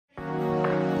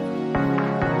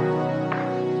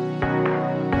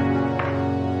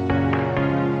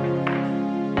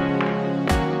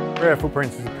Freo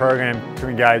Footprints is a program to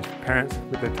engage parents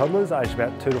with their toddlers aged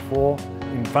about 2 to 4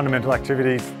 in fundamental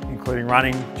activities including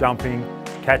running, jumping,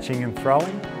 catching and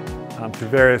throwing through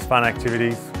various fun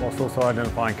activities, whilst also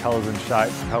identifying colours and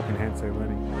shapes to help enhance their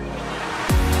learning.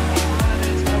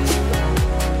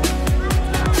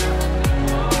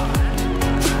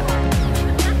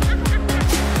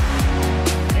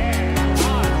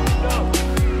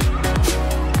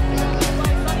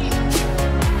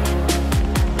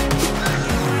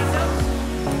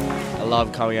 I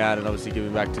love coming out and obviously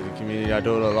giving back to the community. I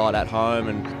do it a lot at home,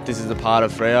 and this is a part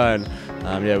of Freo, and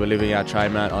yeah, we're living our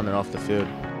trademark on and off the field.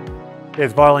 Yeah,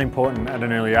 it's vitally important at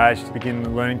an early age to begin the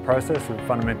learning process of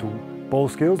fundamental ball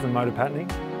skills and motor patterning.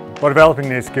 By developing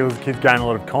these skills, kids gain a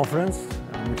lot of confidence,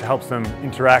 which helps them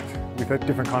interact with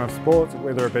different kind of sports,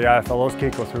 whether it be AFL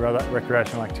Auskick or through other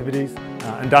recreational activities,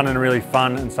 and done in a really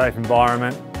fun and safe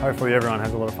environment. Hopefully everyone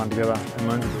has a lot of fun together and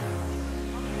learns a bit.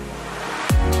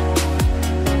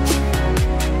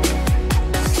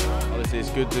 It's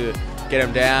good to get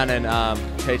them down and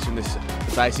teach them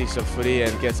the basics of footy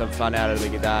and get some fun out of the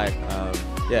day.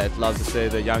 Yeah, it's love to see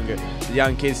the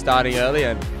young kids starting early,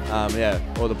 and yeah,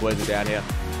 all the boys are down here.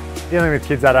 Dealing with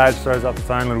kids that age throws up its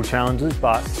own little challenges,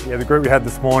 but yeah, the group we had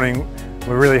this morning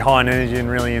were really high in energy and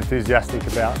really enthusiastic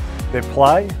about their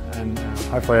play, and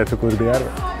hopefully they took a little bit out of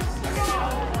it.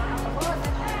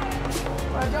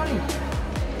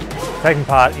 Taking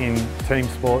part in team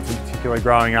sports, in particular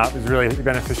growing up, is really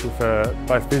beneficial for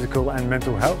both physical and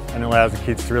mental health, and allows the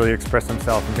kids to really express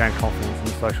themselves and gain confidence in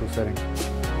the social setting.